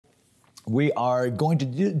we are going to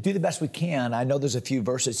do the best we can. I know there's a few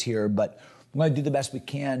verses here, but we're going to do the best we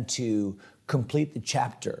can to complete the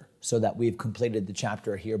chapter so that we've completed the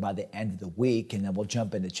chapter here by the end of the week, and then we'll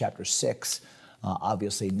jump into chapter 6,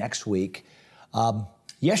 obviously next week.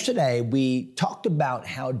 Yesterday, we talked about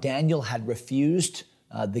how Daniel had refused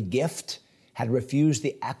the gift, had refused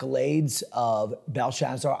the accolades of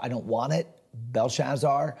Belshazzar. I don't want it,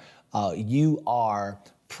 Belshazzar. You are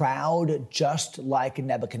proud just like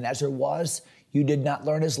Nebuchadnezzar was. You did not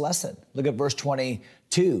learn his lesson. Look at verse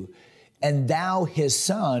 22. And thou, his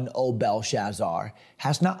son, O Belshazzar,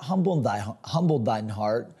 hast not humbled thine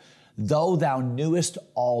heart, though thou knewest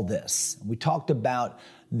all this. We talked about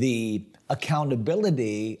the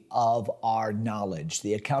accountability of our knowledge,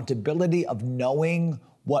 the accountability of knowing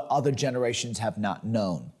what other generations have not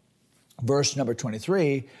known. Verse number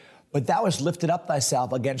 23, but thou hast lifted up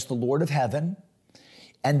thyself against the Lord of heaven,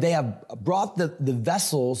 and they have brought the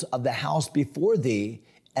vessels of the house before thee,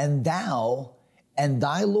 and thou and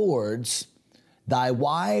thy lords, thy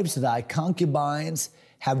wives, thy concubines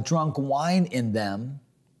have drunk wine in them,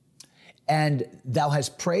 and thou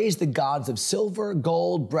hast praised the gods of silver,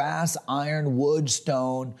 gold, brass, iron, wood,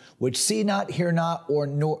 stone, which see not, hear not,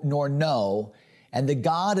 nor know, and the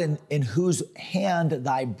God in whose hand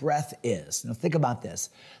thy breath is. Now think about this.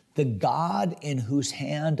 The God in whose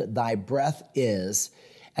hand thy breath is,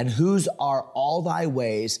 and whose are all thy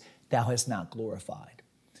ways, thou hast not glorified.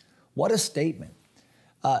 What a statement.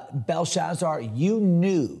 Belshazzar, you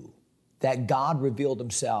knew that God revealed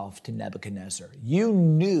himself to Nebuchadnezzar. You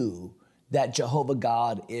knew that Jehovah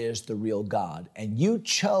God is the real God, and you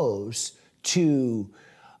chose to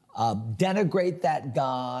denigrate that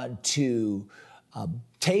God, to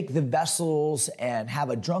take the vessels and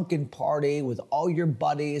have a drunken party with all your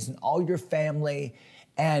buddies and all your family,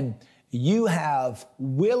 and you have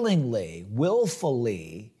willfully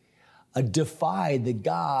defied the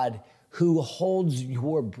God who holds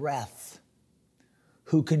your breath,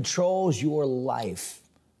 who controls your life.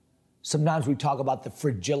 Sometimes we talk about the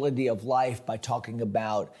fragility of life by talking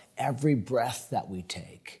about every breath that we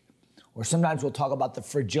take. Or sometimes we'll talk about the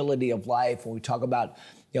fragility of life when we talk about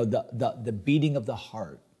the beating of the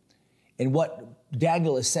heart. And what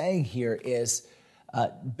Daniel is saying here is,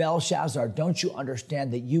 Belshazzar, don't you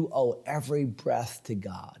understand that you owe every breath to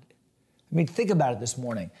God? I mean, think about it this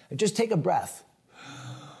morning. Just take a breath.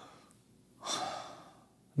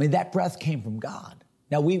 I mean, that breath came from God.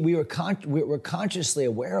 Now, we're consciously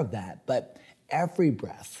aware of that, but every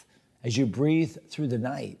breath, as you breathe through the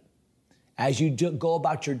night, as you go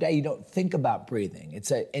about your day, you don't think about breathing.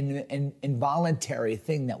 It's an involuntary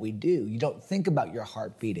thing that we do. You don't think about your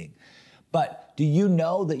heart beating. But do you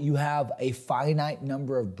know that you have a finite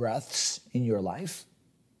number of breaths in your life?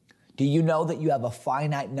 Do you know that you have a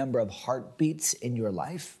finite number of heartbeats in your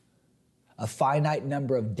life? A finite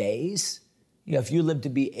number of days? If you live to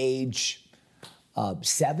be age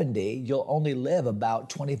 70, you'll only live about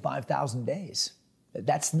 25,000 days.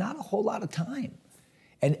 That's not a whole lot of time.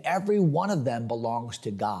 And every one of them belongs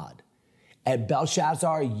to God. At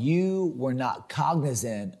Belshazzar, you were not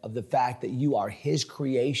cognizant of the fact that you are his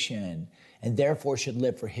creation and therefore should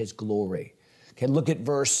live for his glory. Okay, look at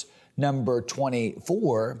verse number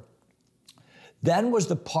 24. Then was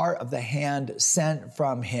the part of the hand sent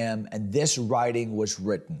from him, and this writing was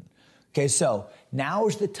written. Okay, so now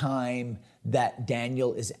is the time that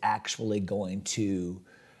Daniel is actually going to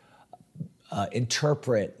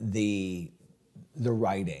interpret the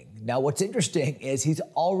writing. Now, what's interesting is he's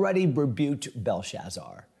already rebuked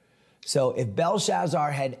Belshazzar. So if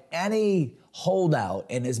Belshazzar had any holdout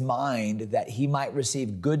in his mind that he might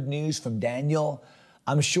receive good news from Daniel,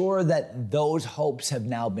 I'm sure that those hopes have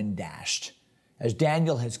now been dashed. As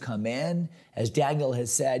Daniel has come in, as Daniel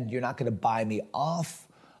has said, you're not going to buy me off,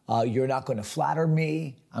 you're not going to flatter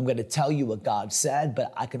me, I'm going to tell you what God said,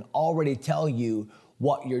 but I can already tell you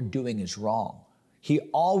what you're doing is wrong. He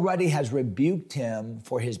already has rebuked him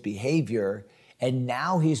for his behavior, and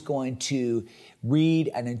now he's going to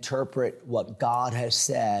read and interpret what God has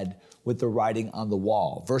said with the writing on the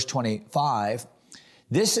wall. Verse 25,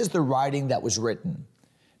 this is the writing that was written.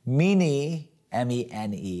 Mene,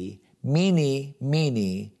 M-E-N-E,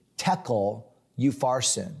 mene, tekel,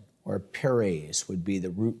 upharsin, or peres would be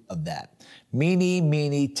the root of that.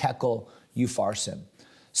 Mene, tekel, upharsin.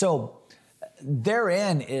 So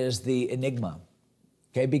therein is the enigma.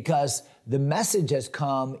 Okay, because the message has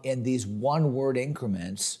come in these one-word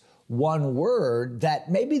increments, one word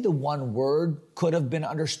that maybe the one word could have been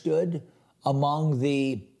understood among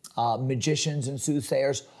the magicians and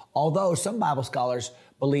soothsayers, although some Bible scholars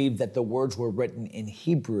believe that the words were written in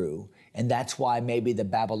Hebrew, and that's why maybe the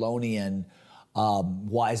Babylonian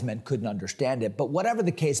Wise men couldn't understand it. But whatever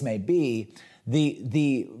the case may be,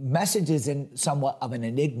 the message is in somewhat of an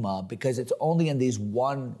enigma because it's only in these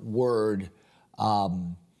one word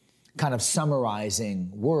kind of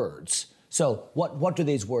summarizing words. So what do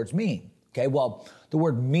these words mean? Okay, well, the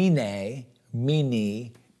word mene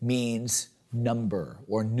means number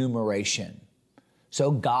or numeration.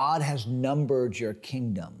 So God has numbered your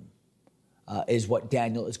kingdom, is what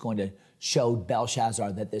Daniel is going to show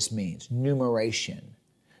Belshazzar that this means, numeration.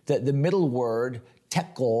 The middle word,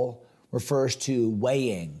 tekel, refers to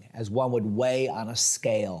weighing, as one would weigh on a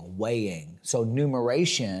scale, weighing. So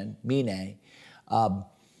numeration, mene,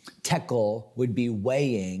 tekel would be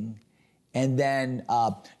weighing, and then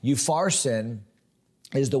upharsin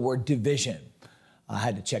is the word division. I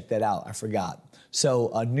had to check that out, I forgot.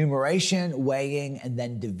 So numeration, weighing, and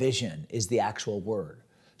then division is the actual word.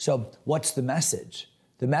 So what's the message?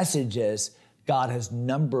 The message is God has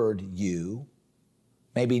numbered you,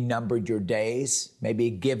 maybe numbered your days, maybe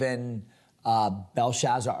given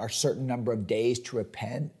Belshazzar a certain number of days to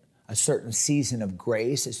repent, a certain season of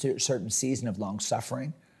grace, a certain season of long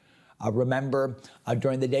suffering. Remember,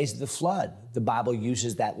 during the days of the flood, the Bible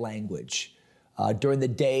uses that language. During the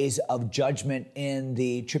days of judgment in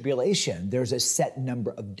the tribulation, there's a set number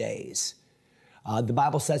of days. The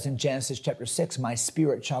Bible says in Genesis chapter 6, my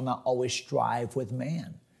spirit shall not always strive with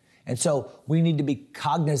man. And so we need to be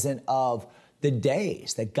cognizant of the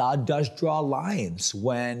days that God does draw lines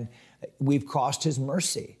when we've crossed his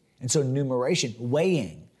mercy. And so numeration,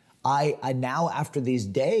 weighing. I now, after these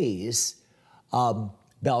days,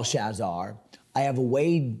 Belshazzar, I have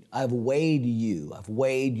weighed you. I've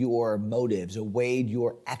weighed your motives, I've weighed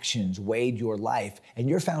your actions, weighed your life, and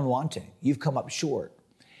you're found wanting. You've come up short.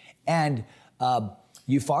 And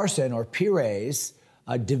upharsin or pires,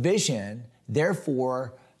 division,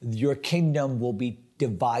 therefore your kingdom will be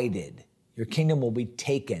divided. Your kingdom will be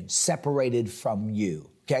taken, separated from you.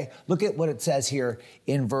 Okay? Look at what it says here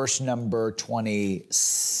in verse number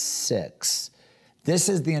 26. This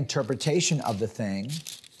is the interpretation of the thing.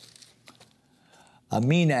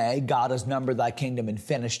 Mene, God has numbered thy kingdom and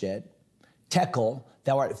finished it. Tekel,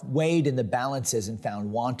 thou art weighed in the balances and found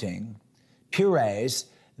wanting. Pires,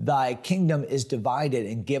 thy kingdom is divided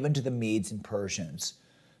and given to the Medes and Persians.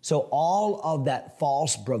 So all of that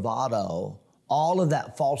false bravado, all of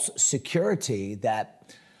that false security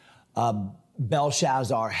that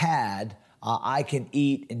Belshazzar had, I can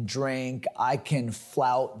eat and drink, I can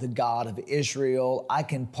flout the God of Israel, I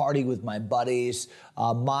can party with my buddies,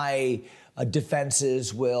 my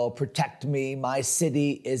defenses will protect me, my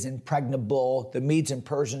city is impregnable, the Medes and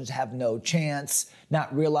Persians have no chance,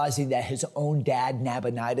 not realizing that his own dad,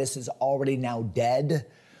 Nabonidus, is already now dead.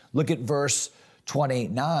 Look at verse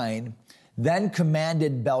 29. Then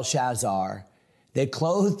commanded Belshazzar, they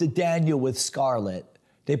clothed Daniel with scarlet,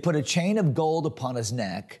 they put a chain of gold upon his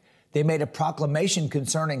neck, they made a proclamation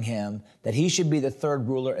concerning him that he should be the third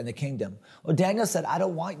ruler in the kingdom. Well, Daniel said, I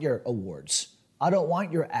don't want your awards. I don't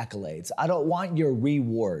want your accolades. I don't want your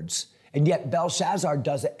rewards. And yet Belshazzar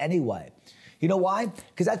does it anyway. You know why?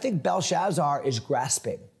 Because I think Belshazzar is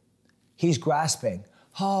grasping. He's grasping.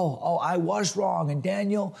 Oh, I was wrong. And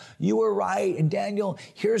Daniel, you were right. And Daniel,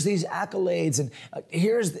 here's these accolades. And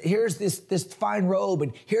here's this fine robe.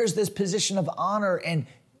 And here's this position of honor.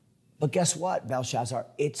 But guess what, Belshazzar?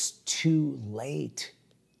 It's too late.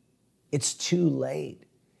 It's too late.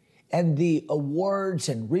 And the awards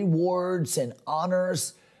and rewards and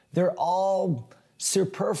honors, they're all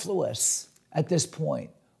superfluous at this point.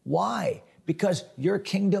 Why? Because your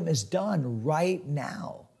kingdom is done right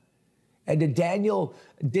now. And Daniel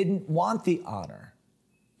didn't want the honor.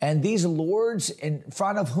 And these lords in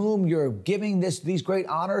front of whom you're giving these great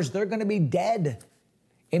honors, they're going to be dead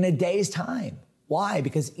in a day's time. Why?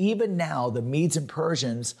 Because even now, the Medes and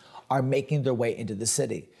Persians are making their way into the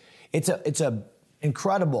city. It's a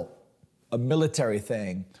incredible military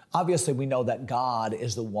thing. Obviously, we know that God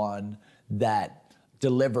is the one that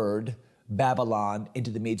delivered Babylon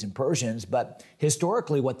into the Medes and Persians, but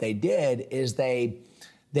historically what they did is they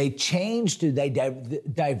diverted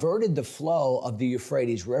the flow of the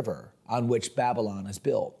Euphrates River on which Babylon is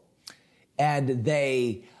built. And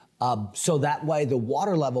so that way the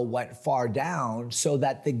water level went far down so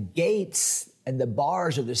that the gates and the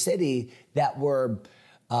bars of the city that were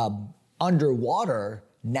underwater,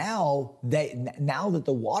 now that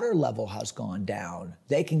the water level has gone down,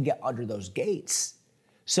 they can get under those gates.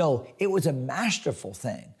 So it was a masterful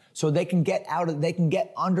thing. So they can get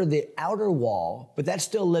under the outer wall, but that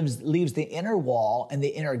still leaves the inner wall and the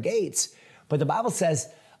inner gates. But the Bible says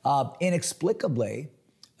inexplicably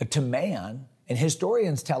to man, and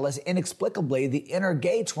historians tell us inexplicably, the inner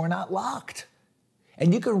gates were not locked.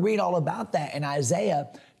 And you can read all about that in Isaiah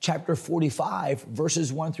chapter 45,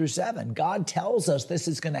 verses 1 through 7. God tells us this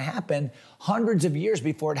is going to happen hundreds of years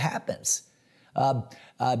before it happens.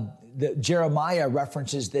 Jeremiah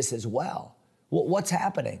references this as well. What's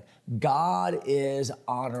happening? God is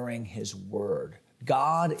honoring his word.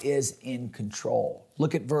 God is in control.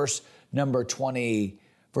 Look at verse number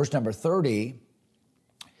 30.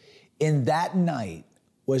 In that night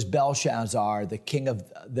was Belshazzar, the king of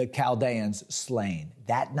the Chaldeans, slain.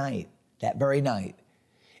 That night, that very night.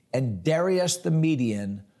 And Darius the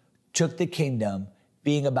Median took the kingdom,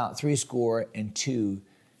 being about 62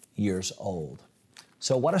 years old.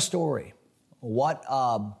 So what a story. What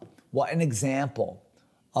an example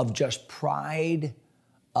of just pride,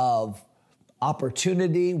 of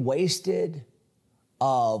opportunity wasted,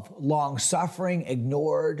 of long suffering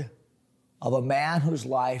ignored, of a man whose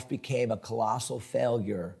life became a colossal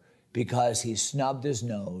failure because he snubbed his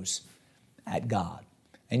nose at God.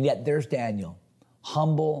 And yet there's Daniel,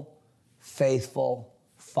 humble, faithful,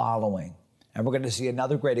 following. And we're going to see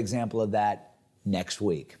another great example of that next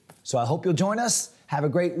week. So I hope you'll join us. Have a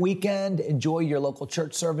great weekend. Enjoy your local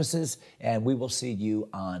church services, and we will see you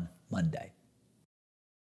on Monday.